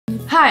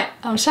Hi,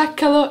 I'm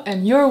Shakkalo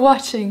and you're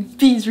watching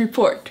Bees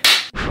Report.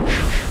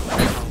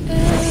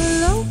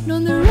 Alone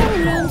on the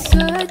road, I'm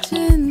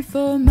searching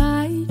for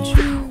my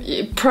true.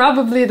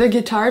 Probably the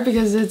guitar,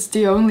 because it's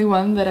the only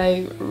one that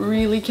I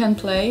really can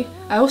play.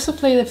 I also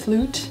play the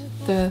flute,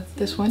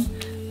 this one,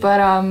 but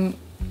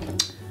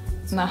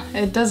nah,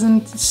 it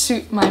doesn't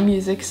suit my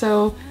music,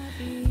 so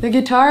the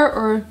guitar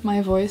or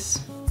my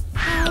voice.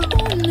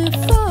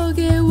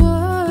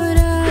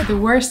 The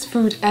worst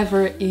food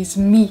ever is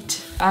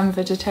meat. I'm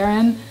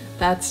vegetarian,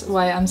 that's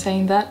why I'm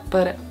saying that,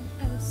 but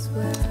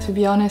to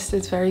be honest,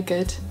 it's very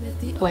good,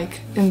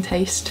 like in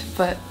taste,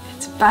 but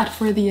it's bad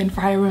for the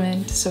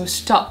environment, so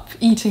stop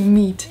eating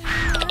meat.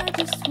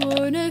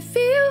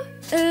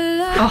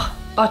 Oh,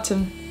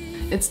 autumn.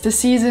 It's the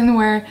season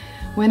where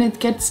when it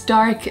gets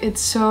dark,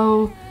 it's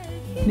so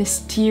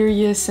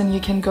mysterious and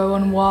you can go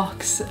on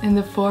walks in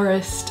the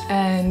forest,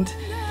 and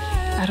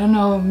I don't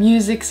know,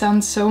 music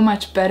sounds so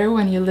much better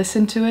when you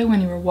listen to it when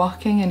you're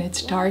walking and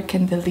it's dark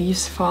and the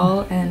leaves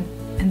fall and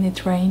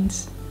it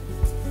rains.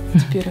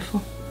 It's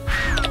beautiful.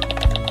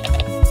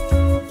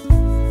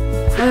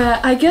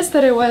 I guess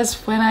that it was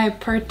when I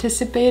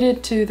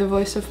participated to the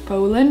Voice of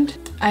Poland.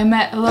 I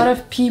met a lot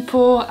of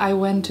people, I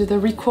went to the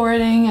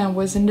recording and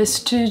was in the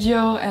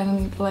studio,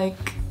 and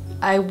like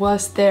I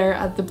was there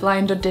at the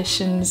blind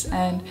auditions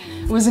and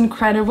it was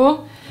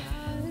incredible.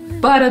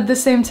 But at the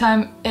same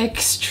time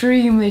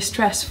extremely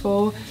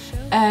stressful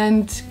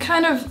and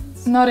kind of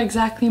not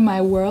exactly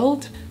my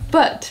world.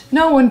 But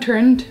no one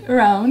turned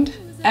around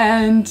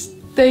and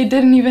they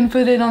didn't even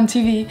put it on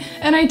TV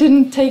and I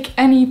didn't take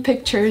any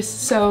pictures,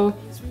 so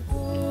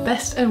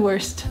best and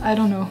worst, I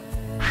don't know.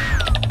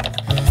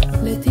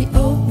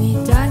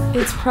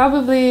 It's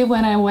probably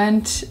when I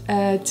went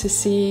to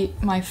see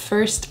my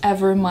first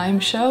ever mime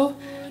show,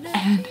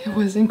 and it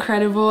was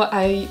incredible.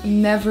 I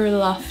never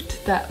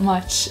laughed that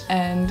much,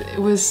 and it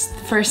was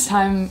the first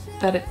time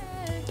that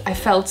I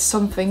felt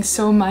something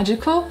so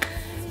magical.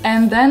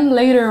 And then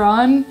later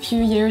on, a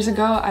few years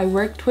ago, I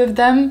worked with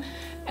them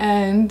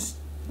and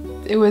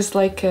it was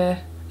like a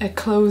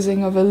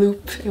closing of a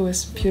loop. It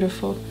was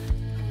beautiful.